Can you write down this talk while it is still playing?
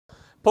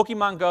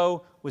Pokemon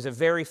Go was a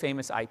very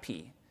famous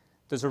IP.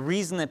 There's a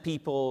reason that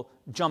people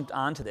jumped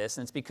onto this,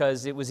 and it's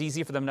because it was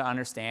easy for them to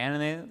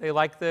understand, and they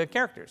liked the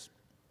characters.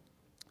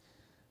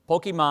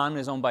 Pokemon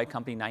is owned by a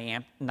company,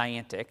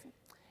 Niantic,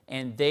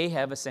 and they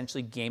have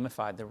essentially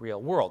gamified the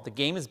real world. The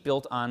game is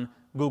built on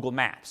Google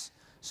Maps.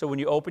 So when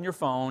you open your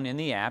phone in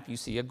the app, you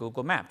see a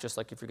Google map, just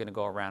like if you're going to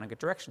go around and get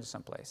directions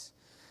someplace.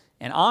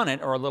 And on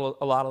it are a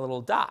lot of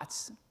little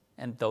dots,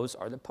 and those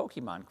are the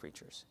Pokemon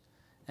creatures.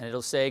 And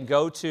it'll say,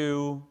 go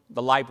to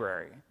the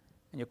library.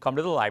 And you'll come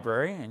to the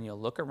library, and you'll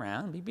look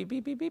around, beep, beep,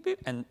 beep, beep, beep, beep,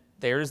 and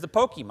there's the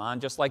Pokemon,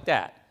 just like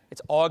that.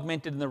 It's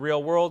augmented in the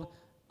real world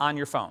on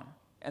your phone.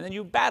 And then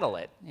you battle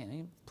it.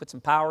 You put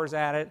some powers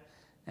at it,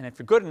 and if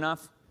you're good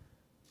enough,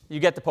 you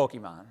get the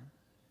Pokemon.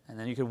 And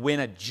then you could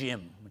win a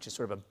gym, which is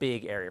sort of a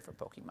big area for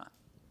Pokemon.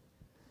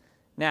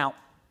 Now,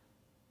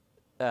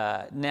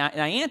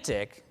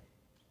 Niantic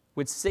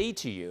would say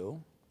to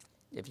you,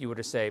 if you were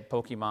to say,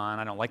 Pokemon,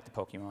 I don't like the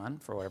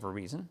Pokemon for whatever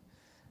reason,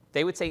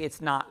 they would say it's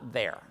not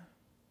there.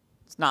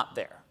 It's not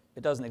there.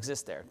 It doesn't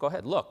exist there. Go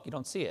ahead, look, you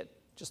don't see it.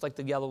 Just like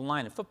the yellow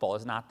line in football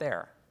is not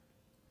there.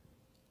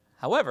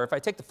 However, if I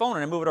take the phone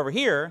and I move it over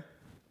here,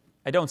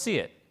 I don't see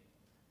it.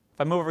 If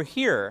I move over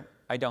here,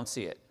 I don't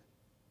see it.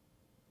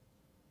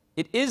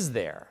 It is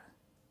there.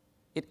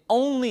 It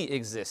only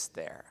exists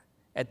there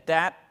at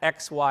that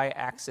XY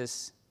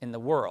axis in the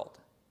world.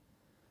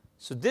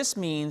 So this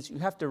means you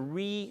have to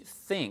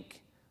rethink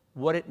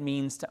what it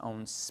means to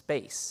own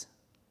space.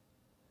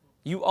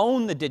 You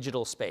own the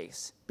digital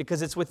space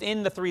because it's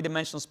within the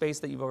three-dimensional space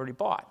that you've already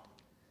bought.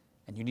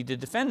 And you need to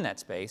defend that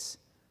space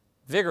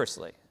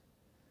vigorously.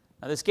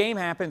 Now this game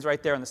happens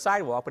right there on the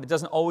sidewalk, but it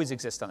doesn't always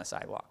exist on the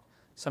sidewalk.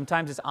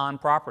 Sometimes it's on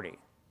property,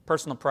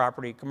 personal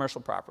property,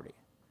 commercial property.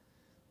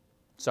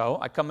 So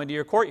I come into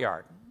your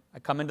courtyard. I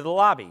come into the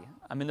lobby.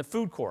 I'm in the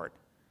food court.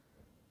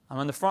 I'm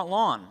on the front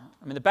lawn.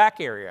 I'm in the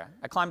back area.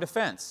 I climbed a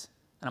fence,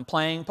 and I'm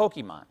playing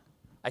Pokemon.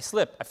 I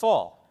slip. I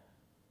fall.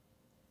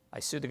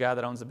 I sue the guy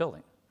that owns the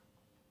building.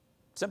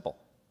 Simple.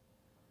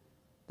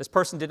 This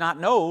person did not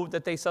know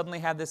that they suddenly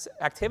had this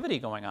activity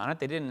going on.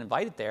 They didn't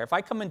invite it there. If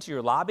I come into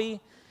your lobby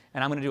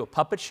and I'm going to do a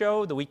puppet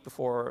show the week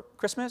before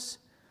Christmas,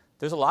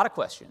 there's a lot of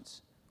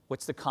questions.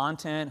 What's the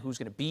content? Who's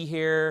going to be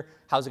here?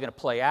 How's it going to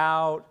play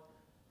out?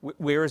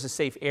 Where is a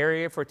safe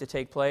area for it to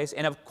take place?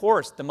 And of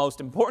course, the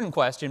most important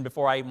question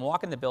before I even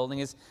walk in the building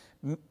is,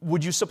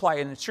 would you supply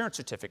an insurance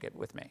certificate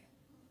with me?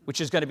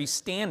 Which is going to be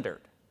standard.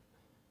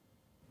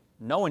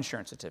 No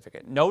insurance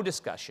certificate, no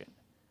discussion,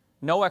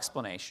 no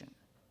explanation.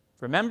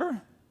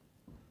 Remember?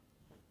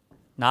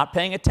 Not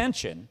paying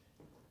attention,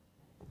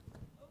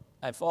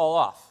 I fall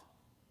off.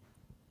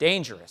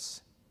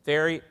 Dangerous.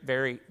 Very,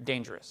 very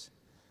dangerous.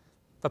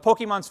 But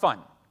Pokemon's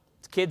fun.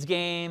 It's a kid's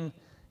game.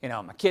 You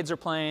know, my kids are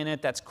playing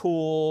it. That's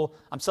cool.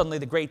 I'm suddenly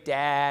the great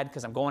dad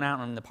because I'm going out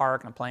in the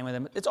park and I'm playing with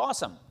them. It's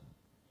awesome.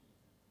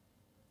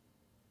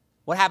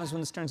 What happens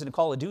when this turns into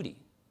Call of Duty?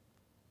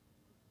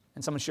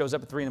 And someone shows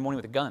up at 3 in the morning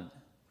with a gun?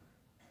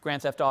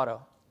 Grand Theft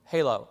Auto,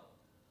 Halo.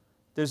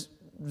 There's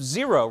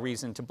zero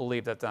reason to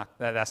believe that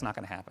that's not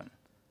going to happen.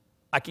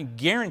 I can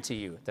guarantee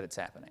you that it's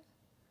happening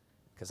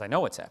because I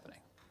know it's happening.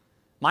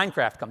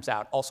 Minecraft comes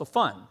out, also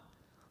fun.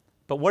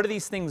 But what do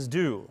these things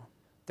do?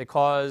 They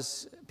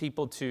cause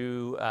people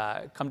to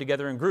come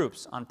together in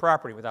groups on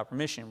property without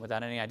permission,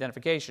 without any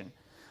identification.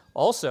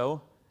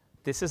 Also,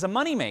 this is a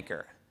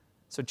moneymaker.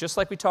 So just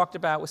like we talked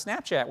about with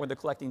Snapchat where they're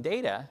collecting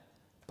data,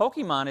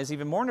 Pokemon is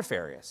even more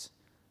nefarious.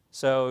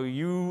 So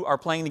you are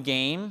playing the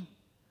game.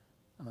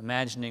 I'm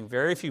imagining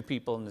very few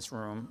people in this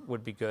room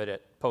would be good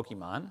at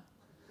Pokemon.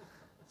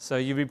 So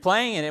you'd be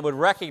playing and it would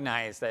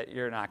recognize that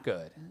you're not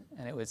good.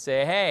 And it would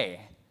say,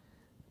 hey,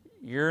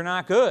 you're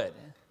not good.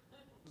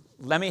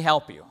 Let me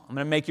help you. I'm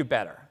going to make you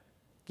better.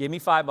 Give me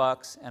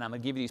 $5 and I'm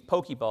going to give you these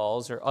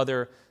Pokeballs or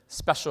other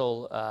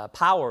special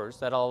powers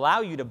that'll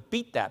allow you to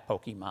beat that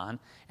Pokemon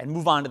and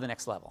move on to the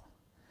next level.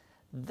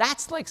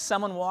 That's like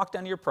someone walked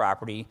onto your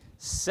property,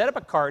 set up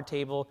a card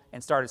table,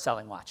 and started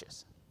selling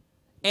watches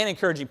and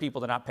encouraging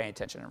people to not pay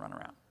attention and run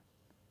around.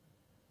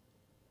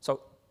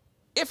 So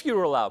if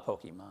you allow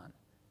Pokemon,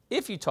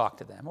 if you talk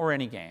to them or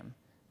any game,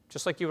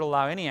 just like you would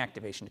allow any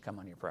activation to come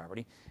on your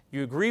property,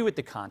 you agree with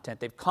the content,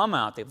 they've come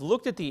out, they've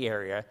looked at the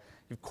area,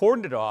 you've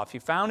cordoned it off, you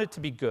found it to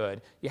be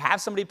good, you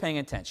have somebody paying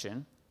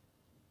attention,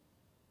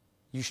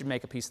 you should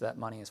make a piece of that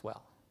money as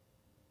well.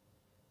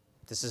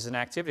 This is an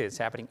activity that's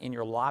happening in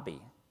your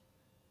lobby.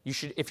 You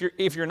should, if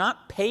you're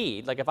not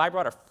paid, like if I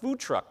brought a food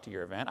truck to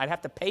your event, I'd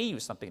have to pay you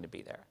something to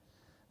be there.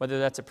 Whether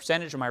that's a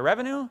percentage of my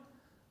revenue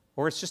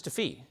or it's just a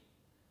fee.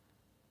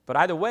 But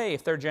either way,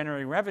 if they're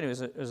generating revenue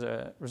as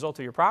a result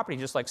of your property,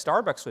 just like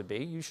Starbucks would be,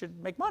 you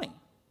should make money.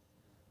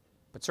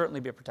 But certainly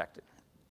be protected.